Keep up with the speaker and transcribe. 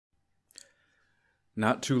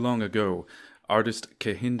Not too long ago, artist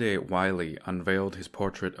Kehinde Wiley unveiled his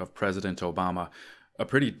portrait of President Obama, a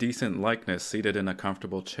pretty decent likeness seated in a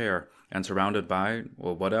comfortable chair and surrounded by,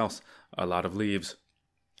 well, what else? A lot of leaves.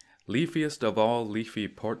 Leafiest of all leafy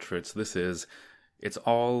portraits this is. It's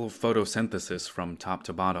all photosynthesis from top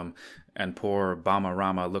to bottom, and poor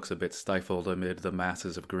Bama-Rama looks a bit stifled amid the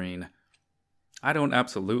masses of green. I don't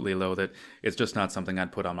absolutely loathe it, it's just not something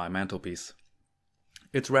I'd put on my mantelpiece.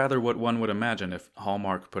 It's rather what one would imagine if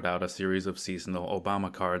Hallmark put out a series of seasonal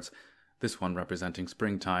Obama cards, this one representing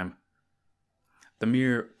springtime. The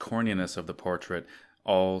mere corniness of the portrait,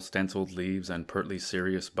 all stencilled leaves and pertly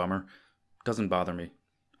serious bummer, doesn't bother me.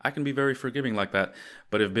 I can be very forgiving like that,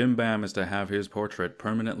 but if Bim-Bam is to have his portrait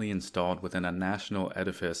permanently installed within a national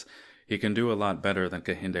edifice, he can do a lot better than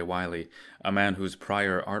Kehinde Wiley, a man whose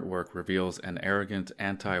prior artwork reveals an arrogant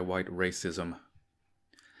anti-white racism.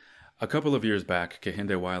 A couple of years back,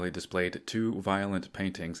 Kehinde Wiley displayed two violent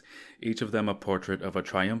paintings, each of them a portrait of a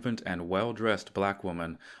triumphant and well-dressed black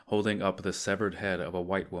woman holding up the severed head of a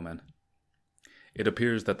white woman. It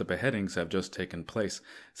appears that the beheadings have just taken place,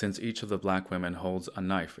 since each of the black women holds a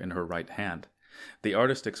knife in her right hand. The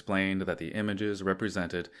artist explained that the images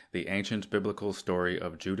represented the ancient biblical story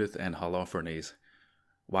of Judith and Holofernes.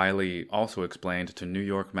 Wiley also explained to New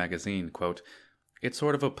York Magazine, quote, "It's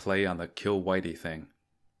sort of a play on the kill whitey thing."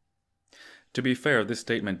 To be fair, this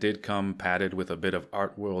statement did come padded with a bit of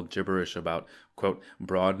art world gibberish about, quote,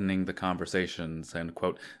 broadening the conversations and,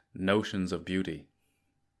 quote, notions of beauty.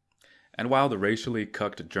 And while the racially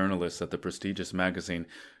cucked journalists at the prestigious magazine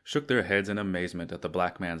shook their heads in amazement at the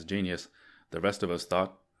black man's genius, the rest of us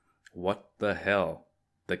thought, what the hell?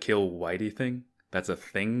 The kill whitey thing? That's a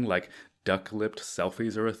thing? Like duck-lipped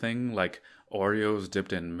selfies are a thing? Like Oreos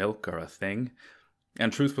dipped in milk are a thing?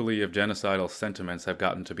 And truthfully, if genocidal sentiments have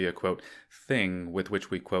gotten to be a, quote, thing with which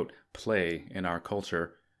we, quote, play in our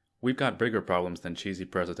culture, we've got bigger problems than cheesy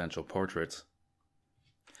presidential portraits.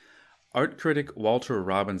 Art critic Walter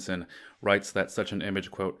Robinson writes that such an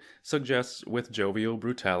image, quote, suggests with jovial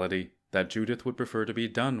brutality that Judith would prefer to be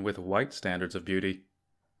done with white standards of beauty.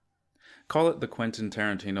 Call it the Quentin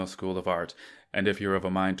Tarantino School of Art, and if you're of a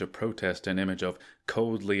mind to protest an image of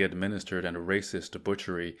coldly administered and racist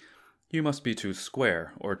butchery, you must be too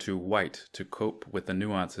square or too white to cope with the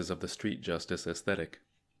nuances of the street justice aesthetic.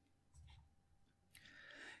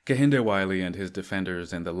 Kehinde Wiley and his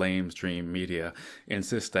defenders in the lamestream media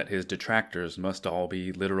insist that his detractors must all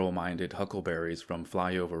be literal-minded huckleberries from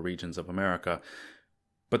flyover regions of America,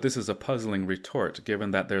 but this is a puzzling retort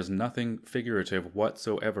given that there's nothing figurative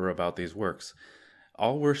whatsoever about these works.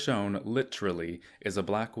 All we're shown, literally, is a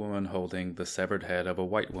black woman holding the severed head of a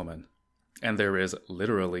white woman. And there is,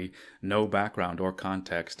 literally, no background or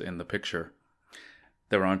context in the picture.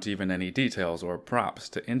 There aren't even any details or props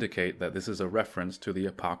to indicate that this is a reference to the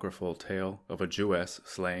apocryphal tale of a Jewess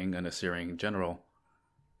slaying an Assyrian general.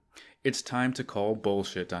 It's time to call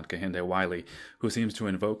bullshit on Kehinde Wiley, who seems to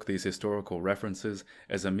invoke these historical references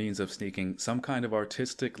as a means of sneaking some kind of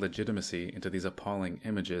artistic legitimacy into these appalling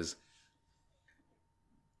images.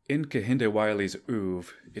 In Kehinde Wiley's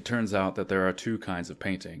oeuvre, it turns out that there are two kinds of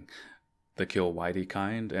painting, the kill whitey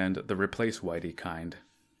kind and the replace whitey kind.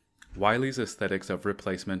 Wiley's aesthetics of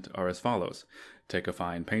replacement are as follows. Take a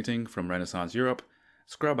fine painting from Renaissance Europe,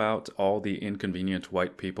 scrub out all the inconvenient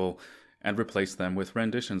white people, and replace them with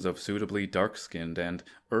renditions of suitably dark-skinned and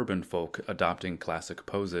urban folk adopting classic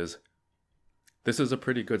poses. This is a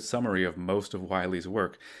pretty good summary of most of Wiley's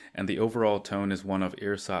work, and the overall tone is one of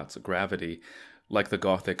ersatz gravity, like the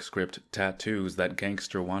Gothic script tattoos that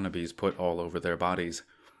gangster wannabes put all over their bodies.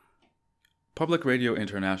 Public Radio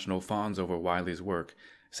International fawns over Wiley's work,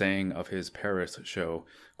 saying of his Paris show,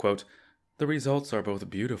 quote, "The results are both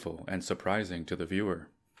beautiful and surprising to the viewer."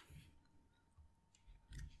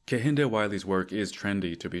 Kehinde Wiley's work is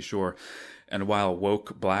trendy, to be sure, and while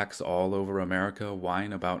woke blacks all over America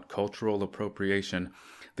whine about cultural appropriation,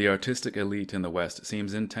 the artistic elite in the West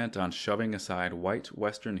seems intent on shoving aside white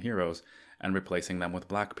Western heroes and replacing them with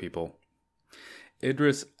black people.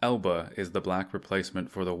 Idris Elba is the black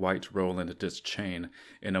replacement for the white Roland Deschain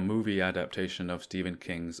in a movie adaptation of Stephen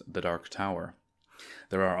King's The Dark Tower.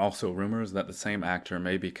 There are also rumors that the same actor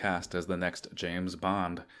may be cast as the next James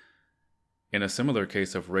Bond. In a similar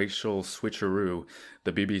case of racial switcheroo,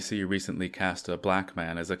 the BBC recently cast a black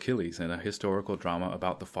man as Achilles in a historical drama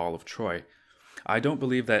about the fall of Troy. I don't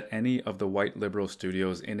believe that any of the white liberal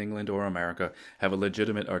studios in England or America have a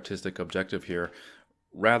legitimate artistic objective here.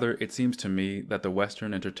 Rather, it seems to me that the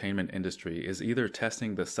Western entertainment industry is either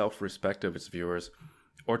testing the self-respect of its viewers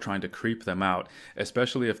or trying to creep them out,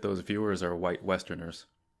 especially if those viewers are white Westerners.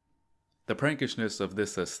 The prankishness of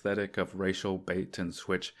this aesthetic of racial bait and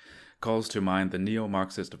switch calls to mind the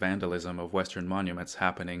neo-Marxist vandalism of Western monuments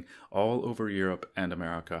happening all over Europe and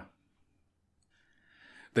America.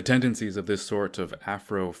 The tendencies of this sort of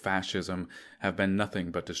Afro-fascism have been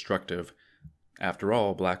nothing but destructive. After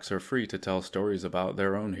all, blacks are free to tell stories about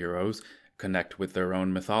their own heroes, connect with their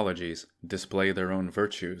own mythologies, display their own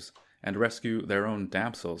virtues, and rescue their own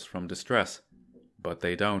damsels from distress. But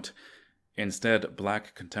they don't. Instead,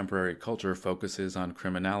 black contemporary culture focuses on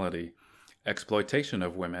criminality, exploitation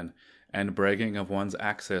of women, and bragging of one's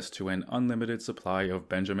access to an unlimited supply of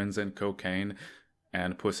Benjamins and cocaine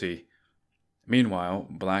and pussy. Meanwhile,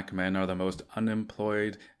 black men are the most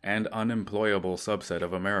unemployed and unemployable subset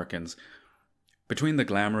of Americans. Between the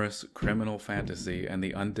glamorous, criminal fantasy and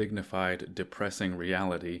the undignified, depressing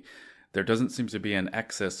reality, there doesn't seem to be an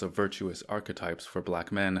excess of virtuous archetypes for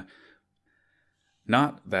black men.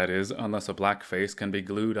 Not, that is, unless a black face can be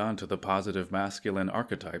glued onto the positive masculine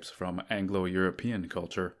archetypes from Anglo-European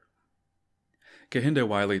culture. Kehinde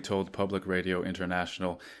Wiley told Public Radio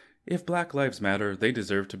International, "If Black Lives Matter, they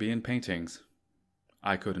deserve to be in paintings."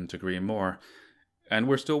 I couldn't agree more. And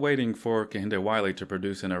we're still waiting for Kehinde Wiley to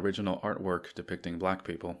produce an original artwork depicting black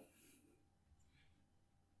people.